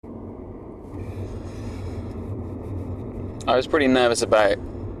I was pretty nervous about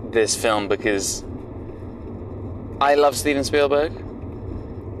this film because I love Steven Spielberg,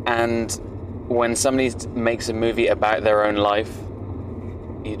 and when somebody makes a movie about their own life,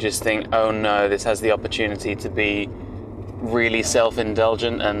 you just think, oh no, this has the opportunity to be really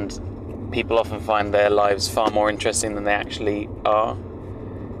self-indulgent, and people often find their lives far more interesting than they actually are.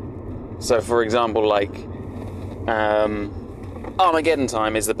 So for example, like Armageddon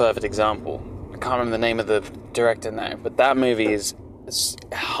Time is the perfect example. I can't remember the name of the director now, but that movie is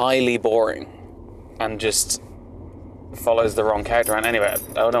highly boring and just follows the wrong character around. Anyway,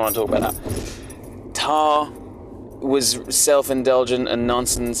 I don't want to talk about that. Tar was self-indulgent and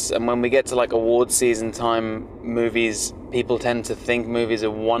nonsense, and when we get to like award season time movies, people tend to think movies are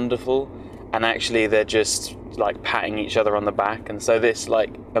wonderful, and actually they're just like patting each other on the back. And so this,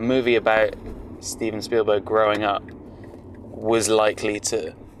 like, a movie about Steven Spielberg growing up was likely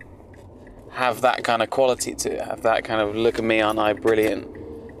to have that kind of quality to it, have that kind of look at me, aren't I brilliant?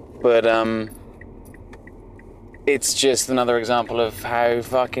 But it's just another example of how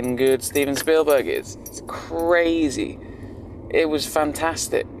fucking good Steven Spielberg is. It's crazy. It was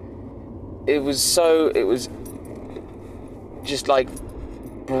fantastic. It was just like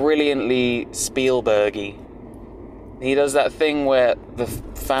brilliantly Spielbergy. He does that thing where the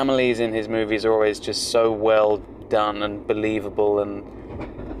families in his movies are always just so well done and believable, and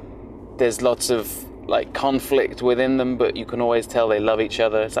there's lots of like conflict within them, but you can always tell they love each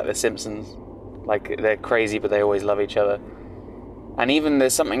other. It's like The Simpsons. Like, they're crazy, but they always love each other. And even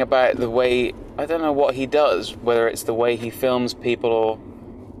there's something about the way, I don't know what he does, whether it's the way he films people or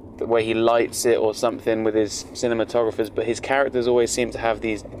the way he lights it or something with his cinematographers, but his characters always seem to have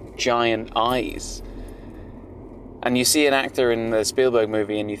these giant eyes. And you see an actor in the Spielberg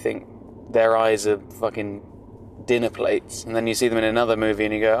movie and you think their eyes are fucking dinner plates, and then you see them in another movie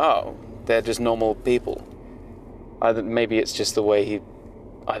and you go, oh, they're just normal people. Maybe it's just the way he...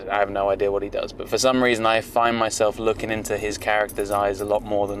 I have no idea what he does, but for some reason I find myself looking into his character's eyes a lot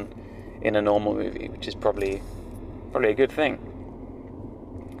more than in a normal movie, which is probably a good thing.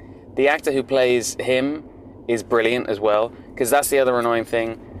 The actor who plays him is brilliant as well, because that's the other annoying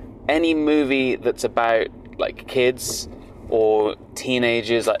thing. Any movie that's about like kids or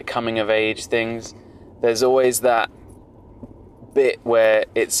teenagers, like coming of age things, there's always that bit where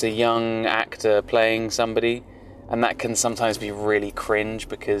it's a young actor playing somebody, and that can sometimes be really cringe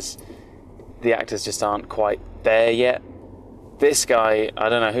because the actors just aren't quite there yet. This guy, I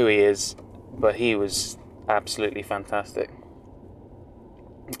don't know who he is, but he was absolutely fantastic.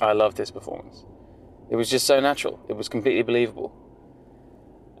 I loved his performance. It was just so natural. It was completely believable.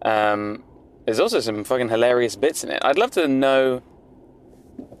 There's also some fucking hilarious bits in it. I'd love to know...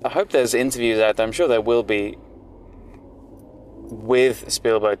 I hope there's interviews out there. I'm sure there will be with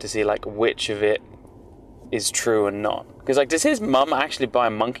Spielberg to see like which of it is true and not. Because like, does his mum actually buy a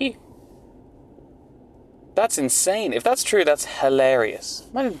monkey? That's insane. If that's true, that's hilarious.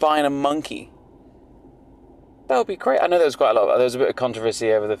 Imagine buying a monkey. That would be great. I know there was quite a lot. There was a bit of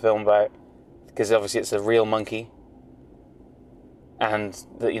controversy over the film about, because obviously it's a real monkey, and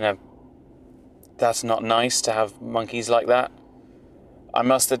that, you know, that's not nice to have monkeys like that. I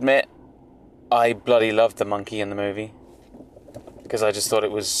must admit, I bloody loved the monkey in the movie, because I just thought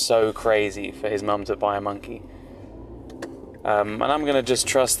it was so crazy for his mum to buy a monkey. And I'm going to just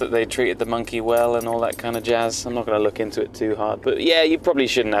trust that they treated the monkey well and all that kind of jazz. I'm not going to look into it too hard. But yeah, you probably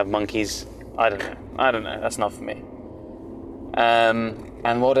shouldn't have monkeys. I don't know. That's not for me.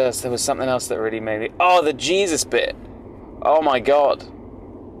 And what else? There was something else that really made me... Oh, the Jesus bit. Oh my God.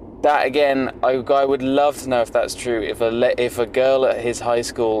 That again, I would love to know if that's true. If a girl at his high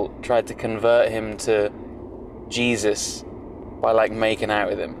school tried to convert him to Jesus by like making out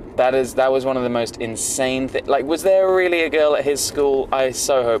with him. That was one of the most insane things. Like, was there really a girl at his school? I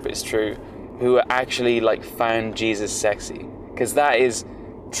so hope it's true, who actually like found Jesus sexy, because that is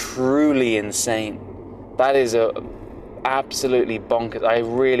truly insane. That is absolutely bonkers. I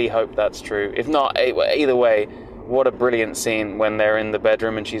really hope that's true. If not, either way, what a brilliant scene when they're in the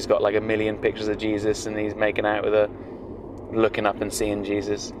bedroom and she's got like a million pictures of Jesus and he's making out with her, looking up and seeing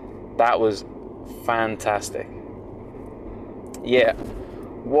Jesus. That was fantastic. Yeah,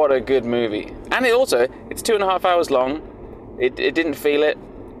 what a good movie. And it's 2.5 hours long. It didn't feel it.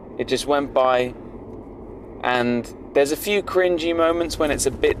 It just went by. And there's a few cringy moments when it's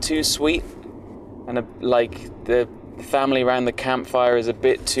a bit too sweet, and like the family around the campfire is a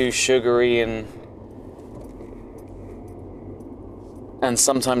bit too sugary, and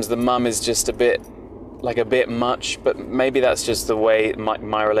sometimes the mum is just a bit much, but maybe that's just the way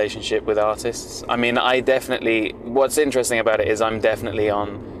my relationship with artists. I mean, what's interesting about it is I'm definitely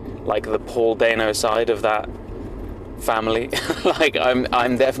on like the Paul Dano side of that family. Like,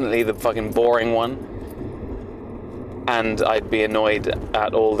 I'm definitely the fucking boring one, and I'd be annoyed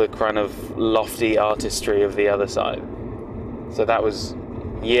at all the kind of lofty artistry of the other side. So that was,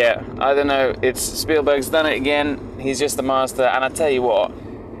 yeah, I don't know, it's Spielberg's done it again. He's just the master. And I tell you what,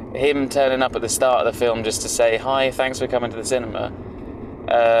 him turning up at the start of the film just to say hi, thanks for coming to the cinema,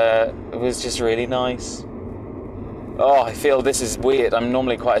 it was just really nice. Oh, I feel this is weird. I'm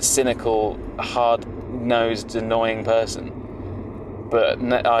normally quite a cynical, hard-nosed, annoying person, but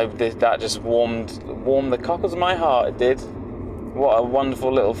that just warmed the cockles of my heart. It did. What a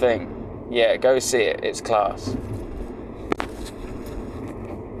wonderful little thing. Yeah, go see it. It's class.